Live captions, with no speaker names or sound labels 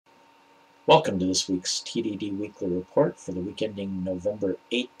Welcome to this week's TDD Weekly Report for the week ending November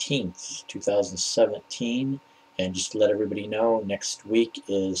 18th, 2017. And just to let everybody know, next week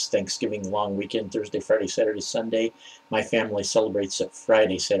is Thanksgiving long weekend, Thursday, Friday, Saturday, Sunday. My family celebrates it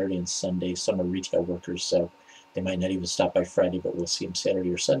Friday, Saturday, and Sunday. Some are retail workers, so they might not even stop by Friday, but we'll see them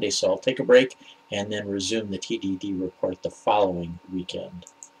Saturday or Sunday. So I'll take a break and then resume the TDD report the following weekend.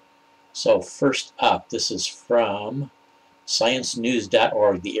 So first up, this is from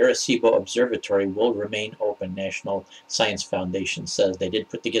ScienceNews.org. The Arecibo Observatory will remain open, National Science Foundation says. They did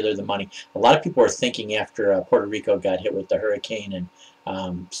put together the money. A lot of people are thinking after Puerto Rico got hit with the hurricane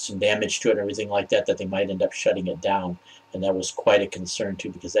and some damage to it and everything like that, that they might end up shutting it down. And that was quite a concern,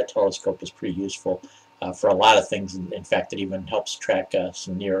 too, because that telescope is pretty useful for a lot of things. In fact, it even helps track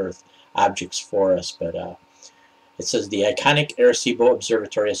some near-Earth objects for us. But it says the iconic Arecibo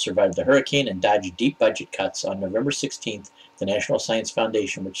Observatory has survived the hurricane and dodged deep budget cuts. On November 16th, the National Science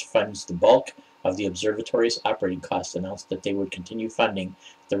Foundation, which funds the bulk of the observatory's operating costs, announced that they would continue funding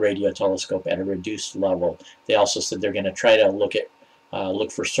the radio telescope at a reduced level. They also said they're going to try to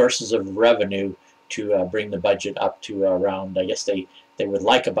look for sources of revenue to bring the budget up to around, I guess they would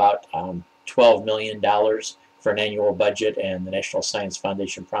like about $12 million for an annual budget, and the National Science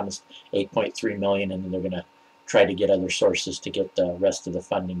Foundation promised $8.3 million, and then they're going to try to get other sources to get the rest of the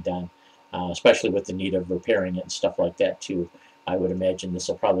funding done, especially with the need of repairing it and stuff like that too. I would imagine this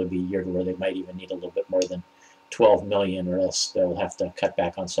will probably be a year where they might even need a little bit more than 12 million, or else they'll have to cut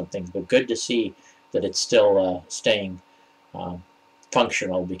back on some things. But good to see that it's still staying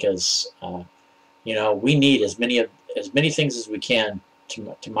functional, because you know, we need as many things as we can,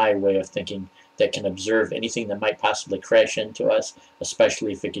 to my way of thinking, that can observe anything that might possibly crash into us,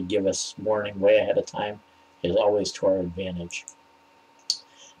 especially if it could give us warning way ahead of time. Is always to our advantage.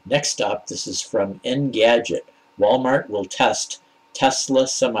 Next up, this is from Engadget. Walmart will test Tesla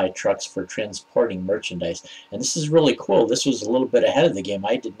semi-trucks for transporting merchandise. And this is really cool. This was a little bit ahead of the game.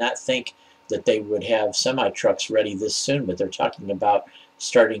 I did not think that they would have semi-trucks ready this soon, but they're talking about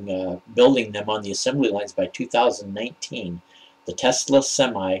starting building them on the assembly lines by 2019. The Tesla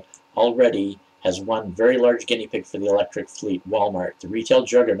Semi already has one very large guinea pig for the electric fleet, Walmart. The retail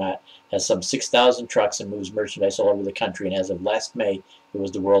juggernaut has some 6,000 trucks and moves merchandise all over the country, and as of last May, it was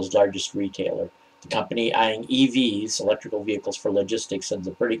the world's largest retailer. The company, eyeing EVs, electrical vehicles for logistics, sends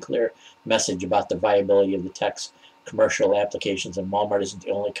a pretty clear message about the viability of the tech's commercial applications, and Walmart isn't the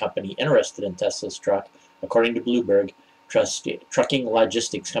only company interested in Tesla's truck. According to Bloomberg, trucking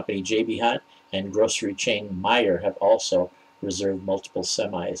logistics company J.B. Hunt and grocery chain Meijer have also reserved multiple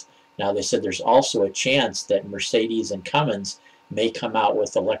semis. Now, they said there's also a chance that Mercedes and Cummins may come out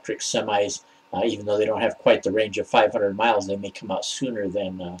with electric semis, even though they don't have quite the range of 500 miles. They may come out sooner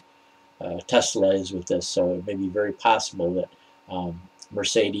than Tesla is with this, so it may be very possible that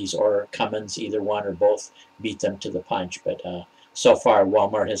Mercedes or Cummins, either one or both, beat them to the punch. But so far,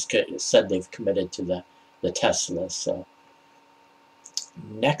 Walmart has said they've committed to the Tesla. So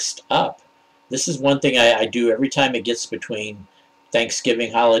next up, this is one thing I do every time it gets between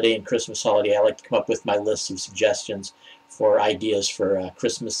Thanksgiving holiday and Christmas holiday. I like to come up with my list of suggestions for ideas for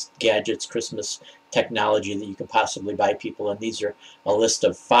Christmas gadgets, Christmas technology that you can possibly buy people. And these are a list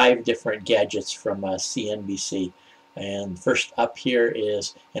of 5 different gadgets from CNBC. And first up here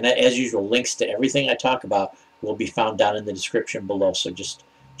is, and as usual, links to everything I talk about will be found down in the description below. So just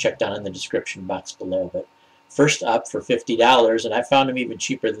check down in the description box below. But first up, for $50, and I found them even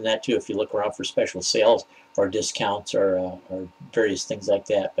cheaper than that too if you look around for special sales or discounts or various things like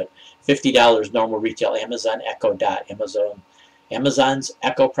that. But $50 normal retail, Amazon Echo Dot. Amazon's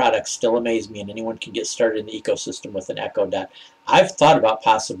Echo products still amaze me, and anyone can get started in the ecosystem with an Echo Dot. I've thought about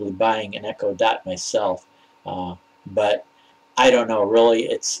possibly buying an Echo Dot myself, but I don't know, really.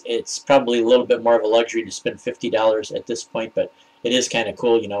 It's probably a little bit more of a luxury to spend $50 at this point, but it is kind of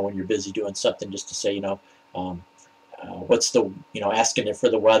cool, you know, when you're busy doing something, just to say, you know, what's the, you know, asking it for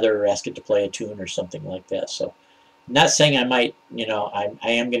the weather, or ask it to play a tune or something like that. So not saying I might, you know, I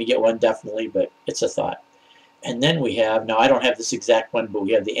am going to get one definitely, but it's a thought. And then we have, now I don't have this exact one, but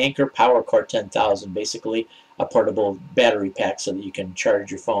we have the Anker PowerCore 10,000, basically a portable battery pack so that you can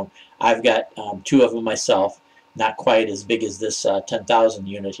charge your phone. I've got 2 of them myself, not quite as big as this 10,000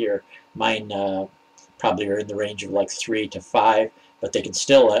 unit here. Mine probably are in the range of like 3 to 5. But they can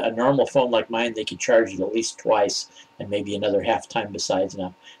still, a normal phone like mine, they can charge it at least twice and maybe another half time besides.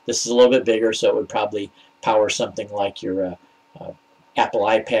 Now, this is a little bit bigger, so it would probably power something like your Apple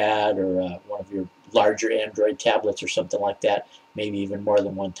iPad or one of your larger Android tablets or something like that, maybe even more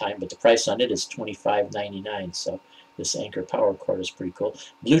than one time. But the price on it is $25.99, so this Anker PowerCore is pretty cool.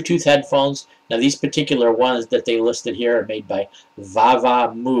 Bluetooth headphones. Now, these particular ones that they listed here are made by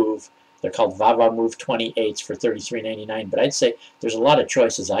Vava Move. They're called Vava Move 28s for $33.99. But I'd say there's a lot of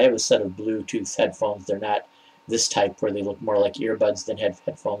choices. I have a set of Bluetooth headphones. They're not this type where they look more like earbuds than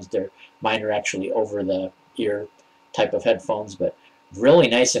headphones. Mine are actually over the ear type of headphones, but really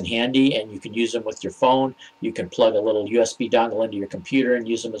nice and handy, and you can use them with your phone. You can plug a little USB dongle into your computer and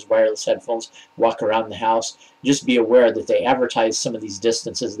use them as wireless headphones, walk around the house. Just be aware that they advertise some of these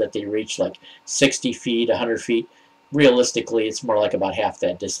distances that they reach, like 60 feet, 100 feet. Realistically, it's more like about half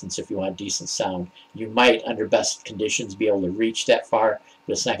that distance if you want decent sound. You might, under best conditions, be able to reach that far,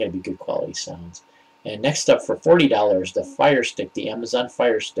 but it's not going to be good quality sounds. And next up, for $40, the Fire Stick, the Amazon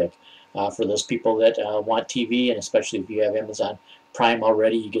Fire Stick. For those people that want TV, and especially if you have Amazon Prime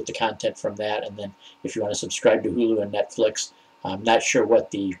already, you get the content from that. And then if you want to subscribe to Hulu and Netflix, I'm not sure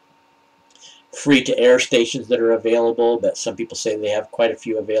what the free-to-air stations that are available, but some people say they have quite a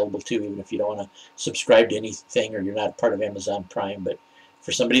few available too, even if you don't want to subscribe to anything or you're not part of Amazon Prime. But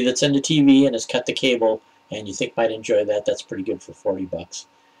for somebody that's into TV and has cut the cable and you think might enjoy that, that's pretty good for 40 bucks.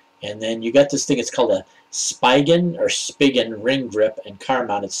 And then you got this thing, it's called a Spigen ring grip and car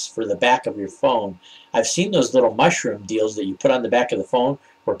mount. It's for the back of your phone. I've seen those little mushroom deals that you put on the back of the phone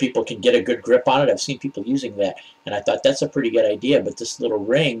where people can get a good grip on it. I've seen people using that, and I thought that's a pretty good idea, but this little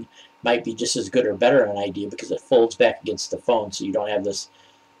ring might be just as good or better an idea because it folds back against the phone, so you don't have this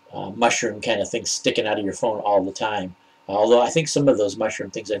mushroom kind of thing sticking out of your phone all the time. Although I think some of those mushroom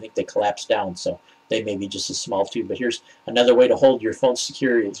things, I think they collapse down, so they may be just as small too. But here's another way to hold your phone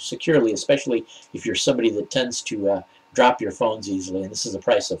securely, especially if you're somebody that tends to drop your phones easily. And this is a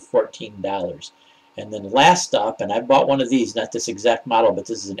price of $14. And then last up, and I bought one of these, not this exact model, but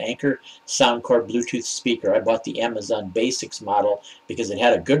this is an Anker Soundcore Bluetooth speaker. I bought the Amazon Basics model because it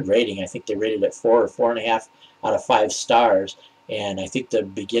had a good rating. I think they rated it 4 or 4.5 out of 5 stars. And I think the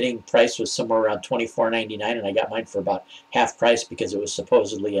beginning price was somewhere around $24.99, and I got mine for about half price because it was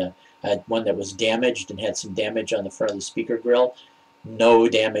supposedly a one that was damaged and had some damage on the front of the speaker grill. No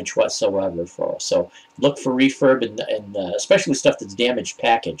damage whatsoever. So look for refurb and especially stuff that's damaged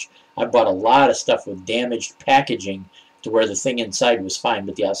package. I bought a lot of stuff with damaged packaging to where the thing inside was fine,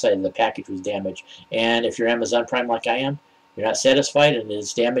 but the outside of the package was damaged. And if you're Amazon Prime like I am, you're not satisfied and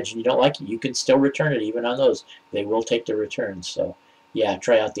it's damaged and you don't like it, you can still return it even on those. They will take the returns. So yeah,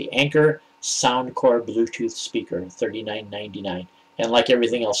 try out the Anker Soundcore Bluetooth speaker, $39.99. And like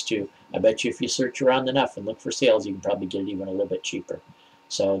everything else too, I bet you if you search around enough and look for sales, you can probably get it even a little bit cheaper.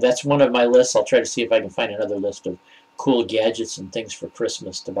 So that's one of my lists. I'll try to see if I can find another list of cool gadgets and things for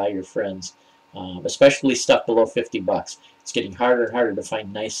Christmas to buy your friends, especially stuff below 50 bucks. It's getting harder and harder to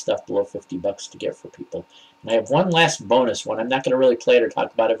find nice stuff below 50 bucks to get for people. And I have one last bonus one. I'm not going to really play it or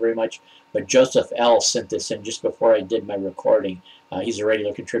talk about it very much, but Joseph L. sent this in just before I did my recording. He's a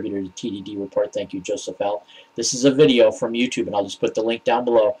regular contributor to TDD Report. Thank you, Joseph L. This is a video from YouTube, and I'll just put the link down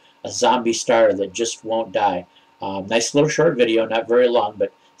below. A zombie star that just won't die. Nice little short video, not very long,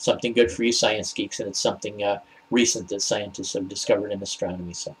 but something good for you science geeks, and it's something recent that scientists have discovered in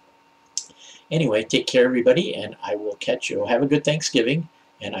astronomy. So anyway, take care, everybody, and I will catch you. Have a good Thanksgiving,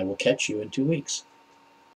 and I will catch you in 2 weeks.